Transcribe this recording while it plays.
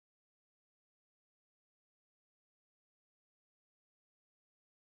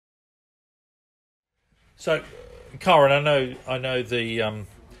So, Kyran, I know the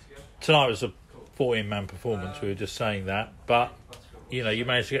tonight was a 14-man performance. We were just saying that, but you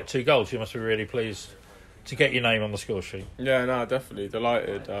managed to get 2 goals. You must be really pleased to get your name on the score sheet. Yeah, no, definitely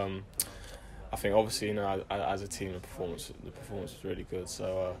delighted. I think obviously, as a team, the performance was really good.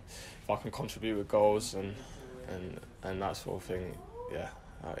 So if I can contribute with goals and that sort of thing, yeah,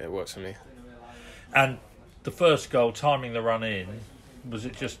 it works for me. And the first goal, timing the run in, was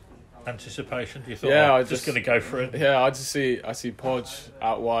it just anticipation? You thought, yeah, I'm just going to go for it? Yeah, I see Podge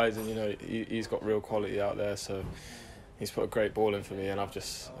out wide, and he's got real quality out there. So he's put a great ball in for me, and I've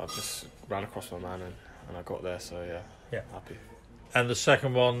just ran across my man and I got there. So yeah, happy. And the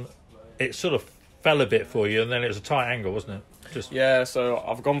second one, it sort of fell a bit for you, and then it was a tight angle, wasn't it? Yeah. So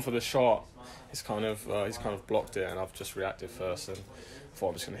I've gone for the shot. He's kind of blocked it, and I've just reacted first, and thought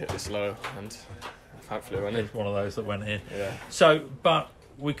I'm just going to hit this low, and thankfully it went in. It's one of those that went in. Yeah. So, but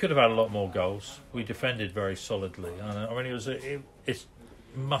we could have had a lot more goals. We defended very solidly. I mean, it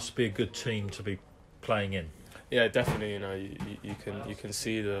must be a good team to be playing in. Yeah, definitely. You can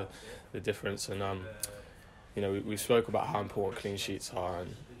see the difference, and we spoke about how important clean sheets are,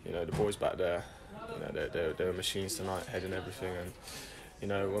 and the boys back there, they're machines tonight, heading everything,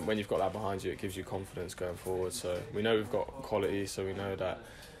 and when you've got that behind you, it gives you confidence going forward. So we know we've got quality, so we know that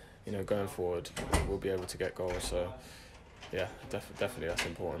going forward we'll be able to get goals. So yeah, definitely that's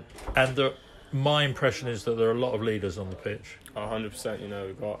important. And my impression is that there are a lot of leaders on the pitch. 100%.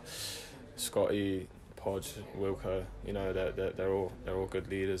 We've got Scotty, Podge, Wilco. They're all good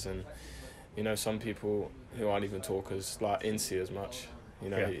leaders, and some people who aren't even talkers, like Incy as much. He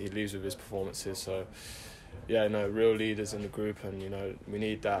leaves with his performances. So yeah, real leaders in the group, and we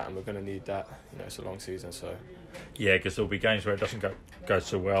need that, and we're going to need that. It's a long season, so yeah, because there'll be games where it doesn't go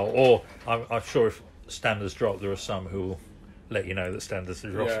so well, or I'm sure if standards drop, there are some who will let you know that standards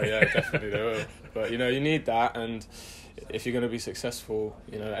are dropping. Yeah, definitely they will. But you need that, and if you're going to be successful,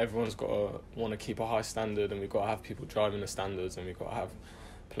 everyone's got to want to keep a high standard, and we've got to have people driving the standards, and we've got to have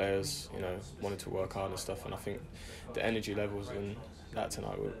players, wanting to work hard and stuff. And I think the energy levels in that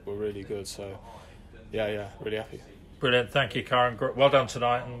tonight were really good. So yeah, really happy. Brilliant. Thank you, Kyran. Well done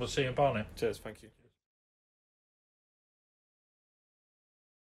tonight, and we'll see you in Barnet. Cheers. Thank you.